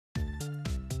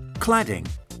Cladding,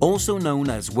 also known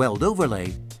as weld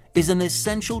overlay, is an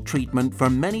essential treatment for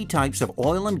many types of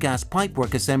oil and gas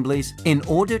pipework assemblies in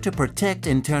order to protect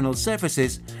internal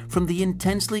surfaces from the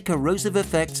intensely corrosive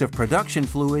effects of production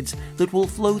fluids that will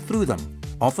flow through them,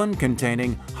 often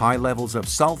containing high levels of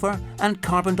sulfur and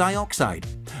carbon dioxide,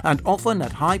 and often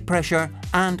at high pressure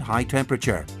and high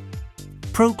temperature.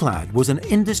 ProClad was an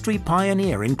industry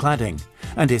pioneer in cladding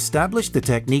and established the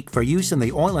technique for use in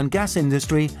the oil and gas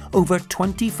industry over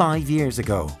 25 years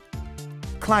ago.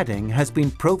 Cladding has been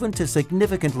proven to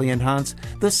significantly enhance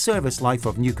the service life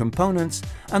of new components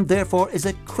and therefore is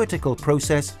a critical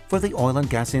process for the oil and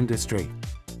gas industry.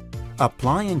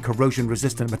 Applying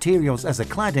corrosion-resistant materials as a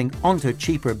cladding onto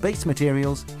cheaper base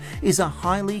materials is a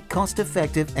highly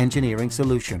cost-effective engineering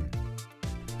solution.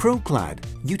 ProClad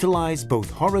utilise both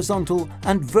horizontal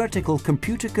and vertical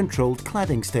computer-controlled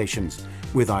cladding stations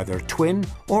with either twin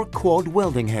or quad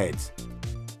welding heads.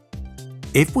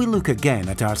 If we look again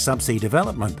at our subsea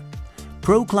development,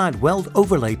 ProClad weld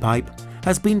overlay pipe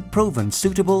has been proven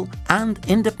suitable and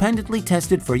independently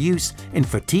tested for use in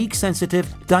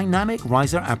fatigue-sensitive dynamic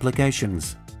riser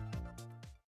applications.